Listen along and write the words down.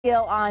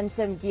Deal on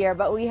some gear,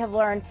 but we have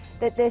learned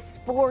that this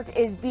sport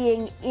is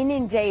being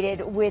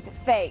inundated with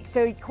fakes.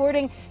 So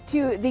according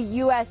to the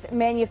U.S.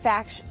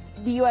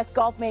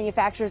 Golf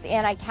Manufacturers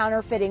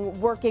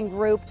Anti-Counterfeiting Working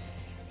Group,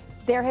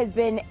 they've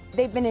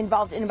been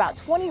involved in about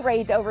 20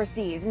 raids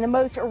overseas. In the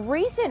most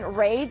recent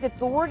raids,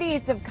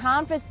 authorities have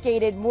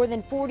confiscated more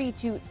than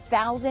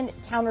 42,000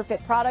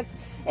 counterfeit products,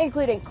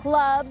 including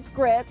clubs,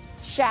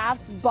 grips,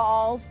 shafts,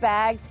 balls,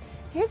 bags.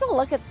 Here's a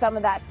look at some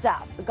of that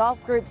stuff. The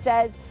golf group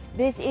says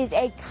this is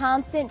a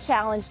constant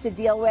challenge to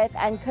deal with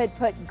and could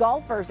put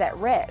golfers at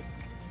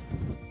risk.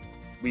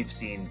 We've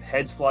seen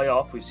heads fly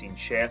off, we've seen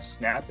shafts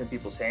snap in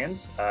people's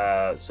hands,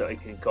 so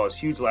it can cause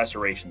huge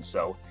lacerations.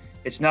 So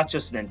it's not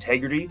just an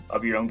integrity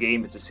of your own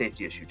game, it's a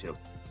safety issue too.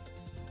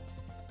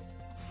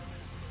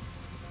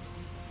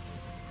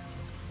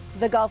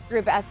 The golf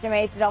group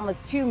estimates that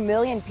almost 2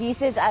 million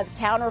pieces of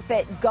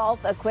counterfeit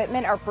golf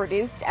equipment are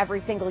produced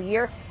every single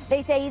year.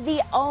 They say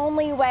the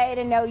only way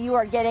to know you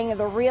are getting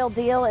the real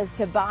deal is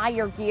to buy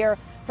your gear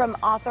from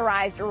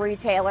authorized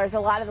retailers. A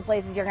lot of the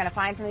places you're going to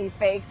find some of these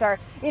fakes are,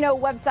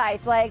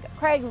 websites like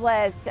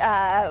Craigslist,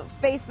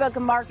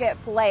 Facebook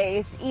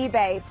Marketplace,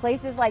 eBay,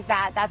 places like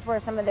that. That's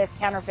where some of this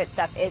counterfeit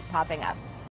stuff is popping up.